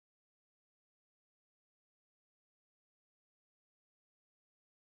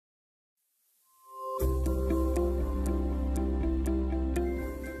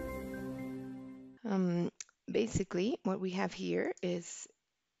basically, what we have here is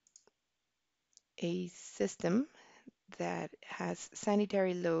a system that has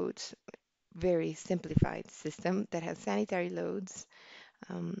sanitary loads, very simplified system that has sanitary loads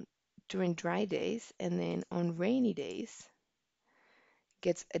um, during dry days, and then on rainy days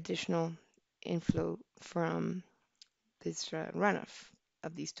gets additional inflow from this runoff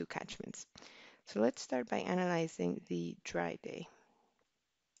of these two catchments. So let's start by analyzing the dry day.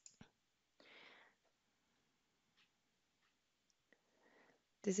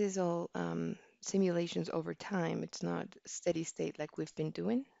 This is all simulations over time. It's not steady state like we've been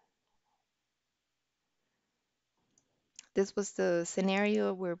doing. This was the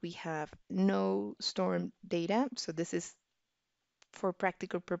scenario where we have no storm data. So this is, for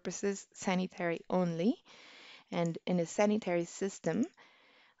practical purposes, sanitary only. And in a sanitary system,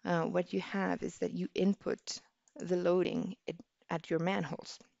 what you have is that you input the loading at your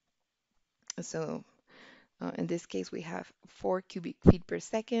manholes. So in this case, we have 4 cubic feet per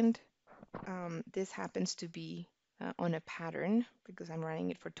second. This happens to be on a pattern because I'm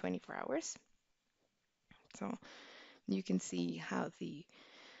running it for 24 hours. So you can see how the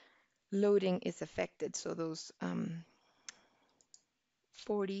loading is affected. So those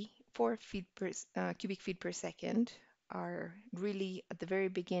 44 feet per cubic feet per second are really at the very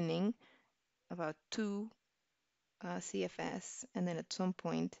beginning about 2 CFS, and then at some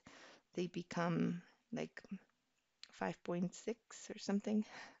point they become like 5.6 or something.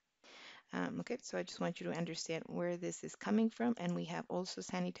 Okay, so I just want you to understand where this is coming from, and we have also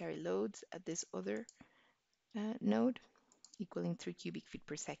sanitary loads at this other node equaling 3 cubic feet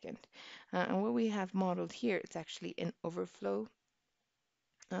per second. And what we have modeled here is actually an overflow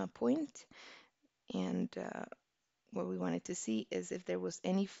point, and what we wanted to see is if there was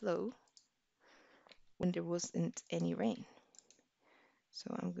any flow when there wasn't any rain.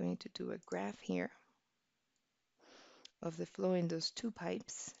 So I'm going to do a graph here of the flow in those two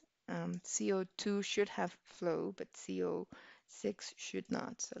pipes. CO2 should have flow, but CO6 should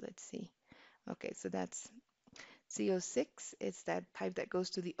not. So let's see. Okay, so that's CO6. It's that pipe that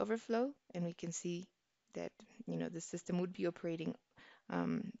goes to the overflow, and we can see that the system would be operating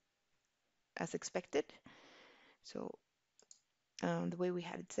um, as expected. So the way we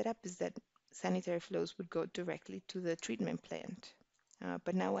had it set up is that sanitary flows would go directly to the treatment plant.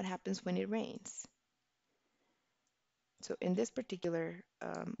 But now what happens when it rains? So in this particular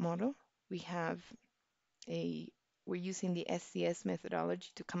model, we have we're using the SCS methodology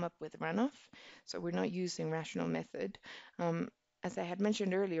to come up with runoff. So we're not using rational method. As I had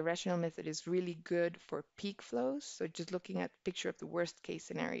mentioned earlier, rational method is really good for peak flows. So just looking at the picture of the worst case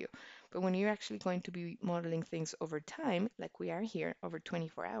scenario. But when you're actually going to be modeling things over time, like we are here over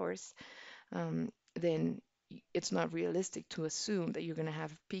 24 hours, then it's not realistic to assume that you're going to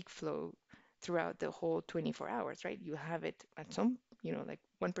have peak flow throughout the whole 24 hours, right? You have it at some, like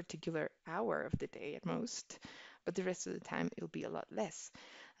one particular hour of the day at most, but the rest of the time it'll be a lot less.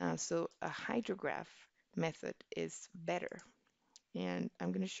 So a hydrograph method is better. And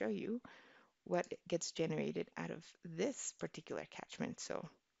I'm going to show you what gets generated out of this particular catchment. So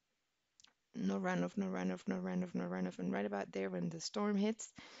no runoff, no runoff, no runoff, no runoff. And right about there when the storm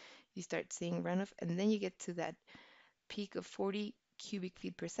hits, you start seeing runoff, and then you get to that peak of 40 cubic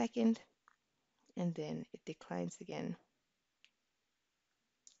feet per second, and then it declines again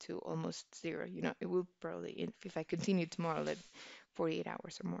to almost zero. It will probably, if I continue to model it 48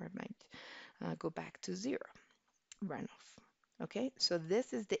 hours or more, it might go back to zero runoff. Okay, so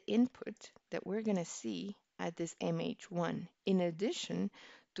this is the input that we're going to see at this MH1, in addition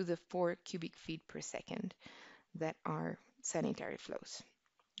to the 4 cubic feet per second that are sanitary flows.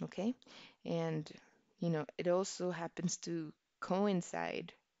 Okay, and it also happens to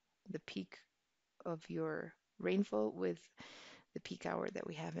coincide the peak of your rainfall with the peak hour that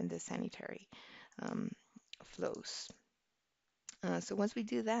we have in the sanitary um, flows. So once we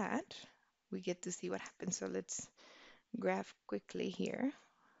do that, we get to see what happens. So let's graph quickly here.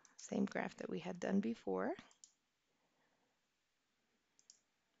 Same graph that we had done before.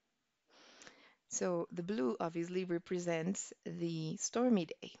 So the blue obviously represents the stormy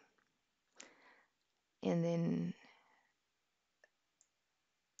day. And then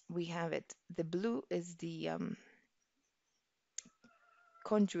we have it. The blue is the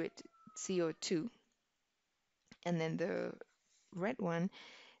conduit CO2. And then the red one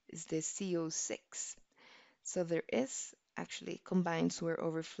is the CO6. So there is actually combined sewer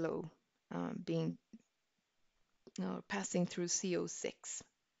overflow being passing through CO6.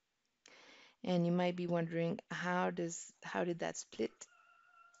 And you might be wondering, how did that split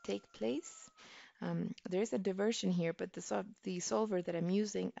take place? There is a diversion here, but the solver that I'm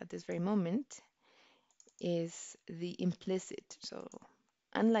using at this very moment is the implicit. So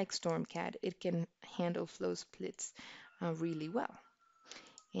unlike StormCAD, it can handle flow splits really well.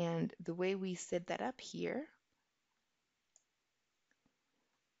 And the way we set that up here,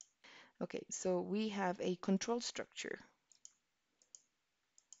 okay, so we have a control structure.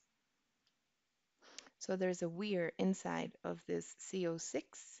 So there's a weir inside of this CO6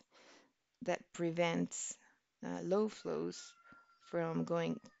 that prevents low flows from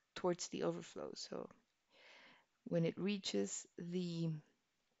going towards the overflow. So when it reaches the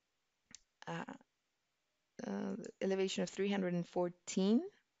elevation of 314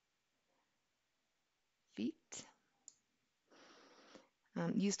 feet,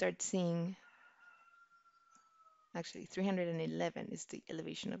 you start seeing, actually 311 is the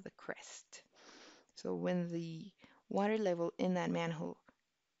elevation of the crest. So when the water level in that manhole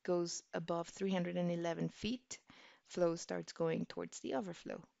goes above 311 feet, flow starts going towards the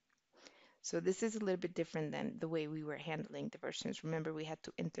overflow. So this is a little bit different than the way we were handling diversions. Remember, we had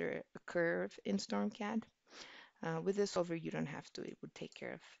to enter a curve in StormCAD. With the solver, you don't have to. It would take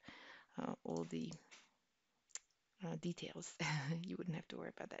care of all the details. You wouldn't have to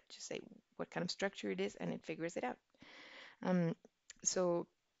worry about that. Just say what kind of structure it is, and it figures it out. So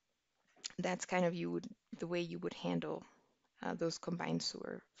that's kind of the way you would handle those combined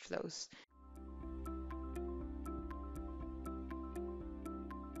sewer flows.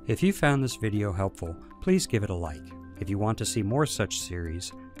 If you found this video helpful, please give it a like. If you want to see more such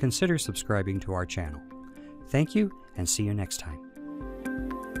series, consider subscribing to our channel. Thank you, and see you next time.